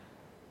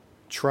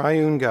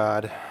Triune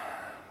God,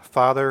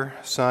 Father,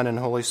 Son, and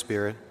Holy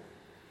Spirit,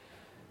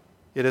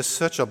 it is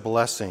such a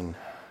blessing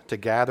to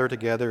gather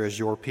together as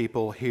your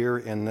people here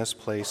in this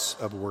place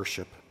of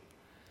worship,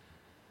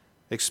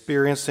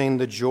 experiencing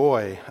the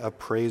joy of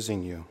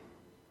praising you,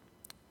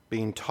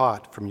 being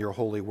taught from your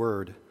holy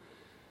word,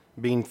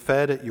 being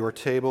fed at your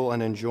table,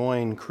 and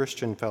enjoying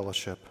Christian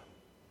fellowship.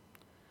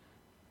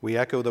 We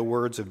echo the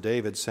words of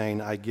David saying,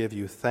 "I give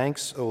you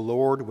thanks, O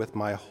Lord, with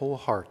my whole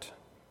heart.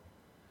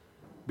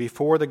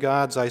 Before the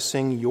gods I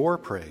sing your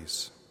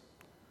praise.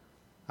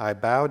 I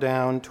bow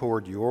down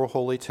toward your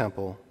holy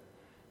temple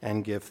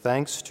and give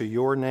thanks to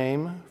your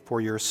name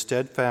for your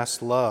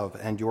steadfast love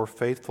and your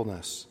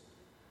faithfulness.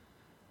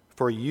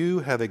 For you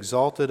have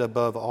exalted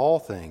above all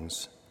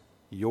things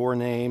your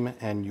name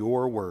and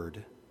your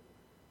word.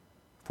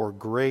 For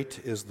great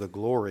is the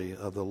glory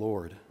of the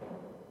Lord."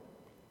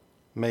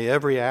 May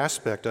every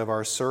aspect of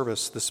our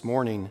service this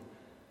morning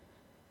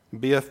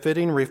be a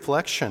fitting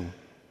reflection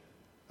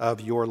of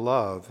your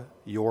love,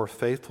 your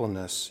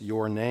faithfulness,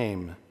 your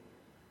name,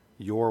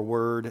 your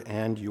word,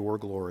 and your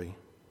glory.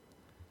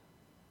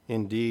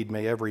 Indeed,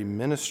 may every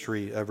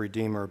ministry of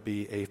Redeemer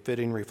be a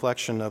fitting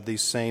reflection of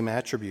these same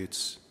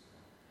attributes.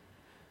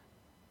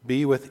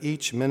 Be with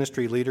each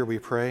ministry leader, we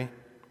pray.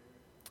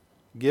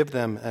 Give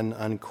them an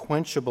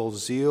unquenchable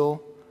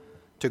zeal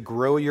to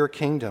grow your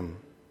kingdom,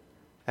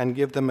 and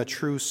give them a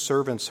true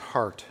servant's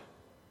heart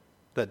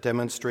that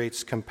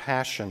demonstrates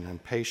compassion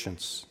and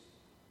patience.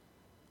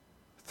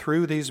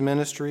 Through these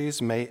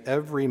ministries, may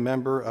every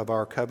member of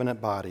our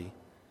covenant body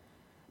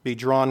be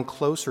drawn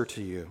closer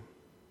to you,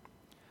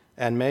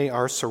 and may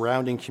our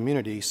surrounding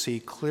community see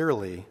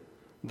clearly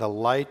the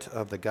light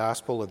of the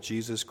gospel of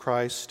Jesus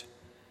Christ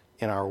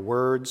in our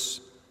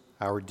words,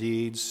 our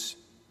deeds,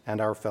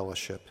 and our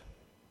fellowship.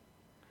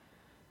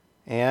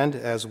 And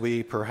as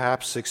we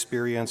perhaps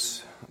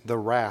experience the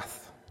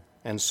wrath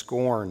and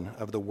scorn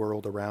of the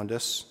world around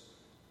us,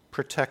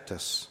 protect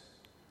us,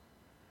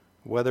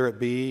 whether it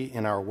be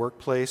in our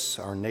workplace,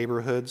 our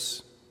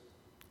neighborhoods,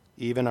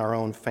 even our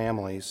own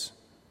families.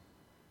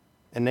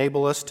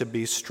 Enable us to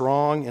be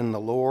strong in the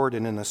Lord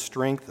and in the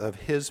strength of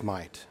his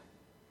might,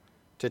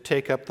 to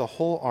take up the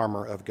whole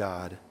armor of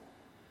God,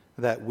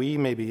 that we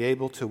may be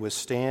able to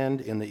withstand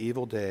in the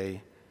evil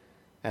day,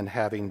 and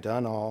having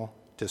done all,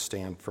 to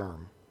stand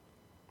firm.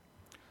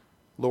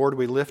 Lord,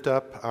 we lift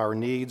up our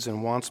needs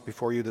and wants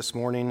before you this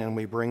morning, and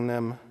we bring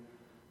them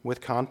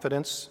with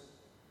confidence,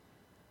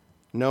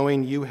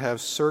 knowing you have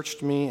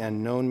searched me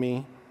and known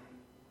me.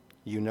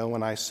 You know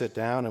when I sit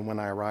down and when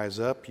I rise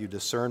up. You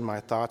discern my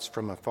thoughts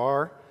from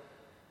afar.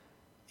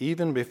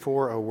 Even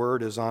before a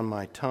word is on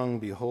my tongue,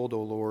 behold,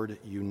 O Lord,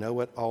 you know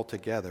it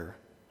altogether.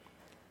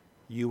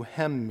 You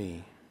hem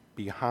me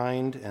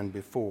behind and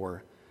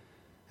before,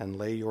 and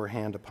lay your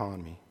hand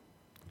upon me.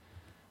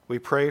 We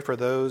pray for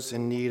those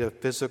in need of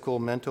physical,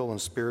 mental, and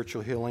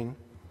spiritual healing.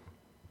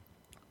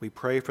 We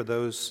pray for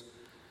those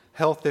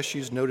health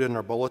issues noted in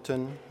our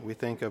bulletin. We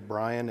think of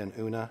Brian and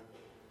Una,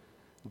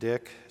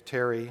 Dick,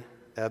 Terry,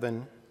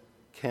 Evan,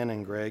 Ken,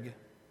 and Greg.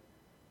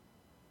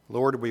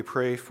 Lord, we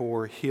pray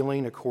for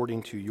healing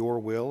according to your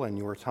will and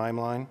your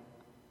timeline.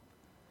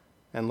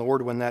 And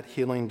Lord, when that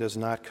healing does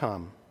not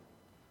come,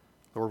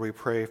 Lord, we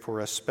pray for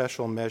a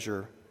special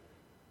measure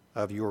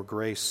of your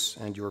grace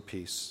and your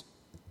peace.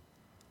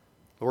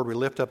 Lord, we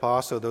lift up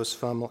also those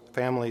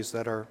families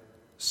that are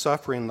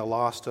suffering the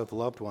loss of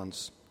loved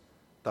ones,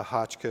 the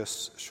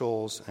Hotchkiss,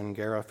 Scholes, and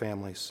Guerra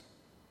families.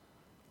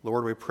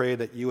 Lord, we pray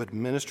that you would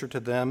minister to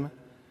them,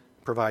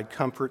 provide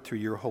comfort through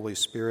your Holy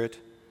Spirit,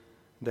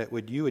 that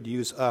you would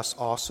use us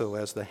also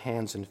as the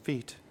hands and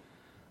feet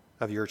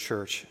of your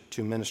church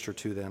to minister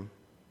to them.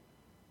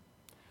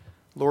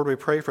 Lord, we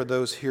pray for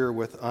those here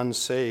with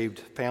unsaved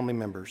family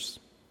members.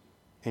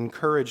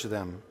 Encourage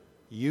them,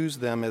 use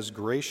them as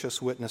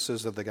gracious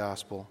witnesses of the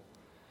gospel.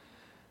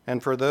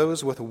 And for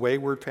those with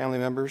wayward family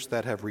members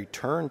that have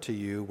returned to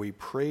you, we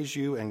praise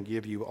you and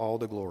give you all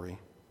the glory.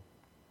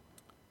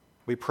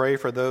 We pray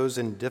for those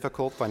in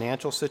difficult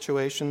financial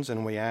situations,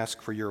 and we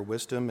ask for your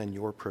wisdom and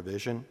your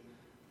provision.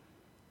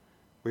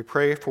 We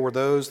pray for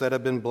those that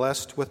have been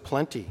blessed with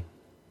plenty,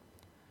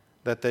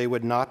 that they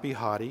would not be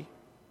haughty,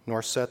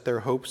 nor set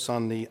their hopes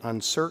on the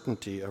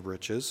uncertainty of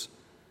riches,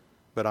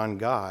 but on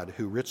God,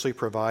 who richly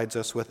provides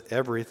us with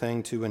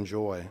everything to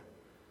enjoy.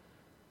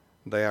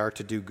 They are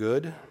to do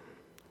good,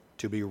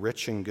 to be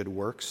rich in good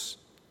works,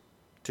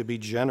 to be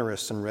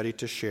generous and ready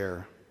to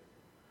share,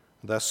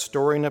 thus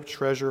storing up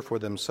treasure for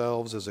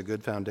themselves as a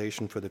good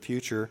foundation for the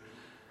future,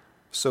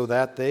 so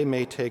that they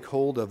may take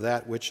hold of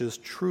that which is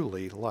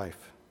truly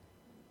life.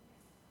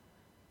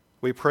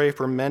 We pray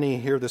for many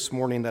here this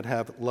morning that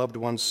have loved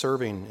ones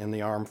serving in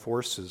the armed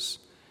forces,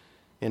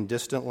 in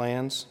distant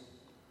lands,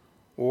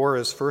 or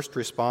as first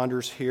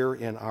responders here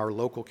in our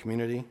local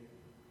community.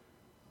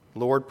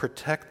 Lord,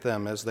 protect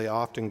them as they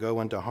often go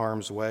into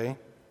harm's way,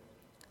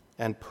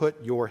 and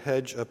put your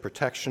hedge of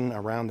protection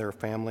around their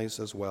families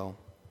as well.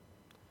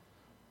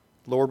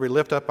 Lord, we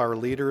lift up our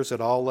leaders at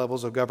all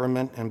levels of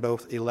government in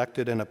both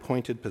elected and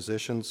appointed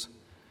positions.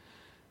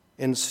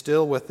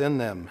 Instill within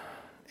them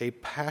a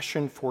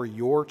passion for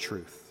your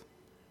truth,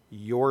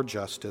 your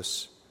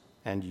justice,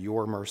 and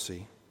your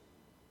mercy.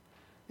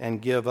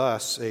 And give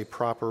us a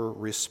proper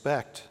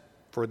respect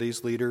for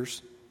these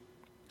leaders,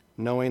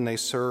 knowing they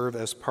serve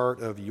as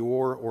part of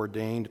your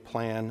ordained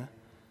plan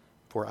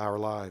for our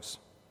lives.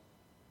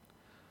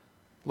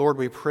 Lord,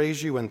 we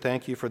praise you and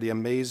thank you for the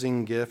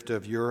amazing gift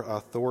of your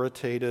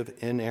authoritative,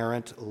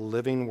 inerrant,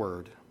 living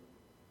word.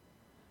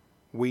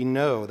 We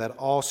know that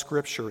all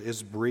Scripture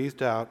is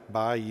breathed out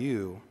by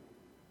you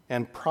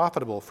and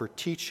profitable for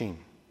teaching,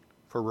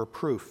 for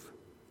reproof,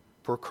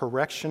 for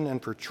correction,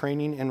 and for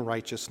training in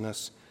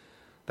righteousness,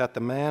 that the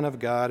man of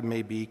God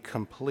may be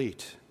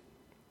complete,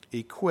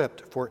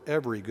 equipped for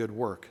every good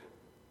work.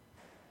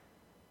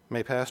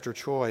 May Pastor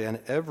Choi and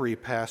every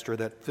pastor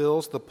that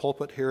fills the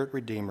pulpit here at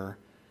Redeemer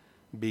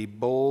be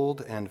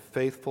bold and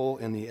faithful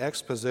in the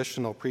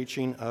expositional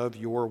preaching of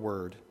your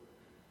word.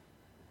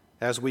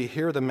 As we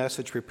hear the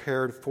message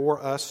prepared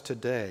for us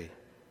today,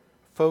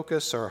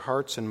 focus our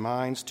hearts and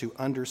minds to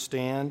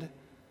understand,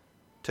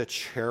 to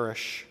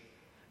cherish,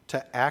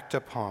 to act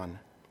upon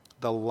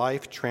the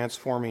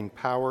life-transforming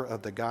power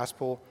of the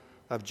gospel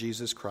of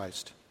Jesus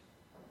Christ.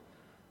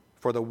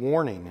 For the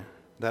warning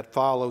that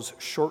follows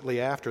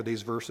shortly after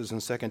these verses in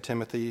 2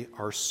 Timothy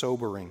are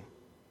sobering.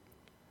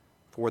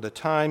 For the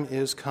time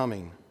is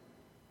coming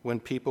when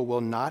people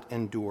will not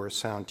endure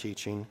sound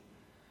teaching,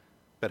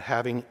 but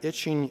having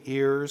itching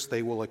ears,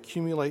 they will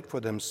accumulate for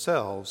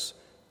themselves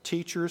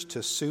teachers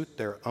to suit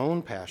their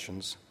own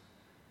passions,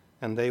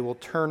 and they will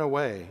turn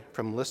away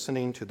from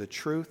listening to the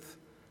truth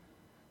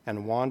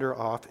and wander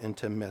off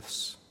into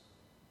myths.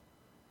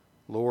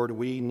 Lord,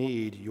 we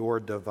need your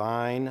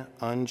divine,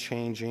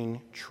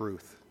 unchanging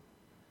truth,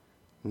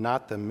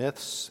 not the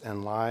myths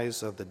and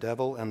lies of the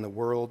devil and the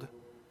world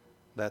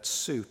that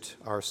suit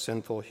our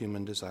sinful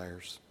human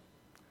desires.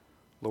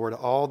 Lord,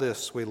 all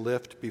this we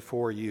lift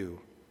before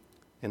you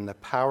in the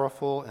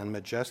powerful and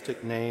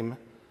majestic name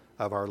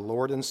of our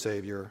Lord and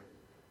Savior,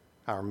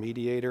 our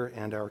mediator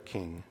and our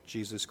King,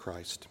 Jesus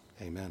Christ.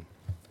 Amen.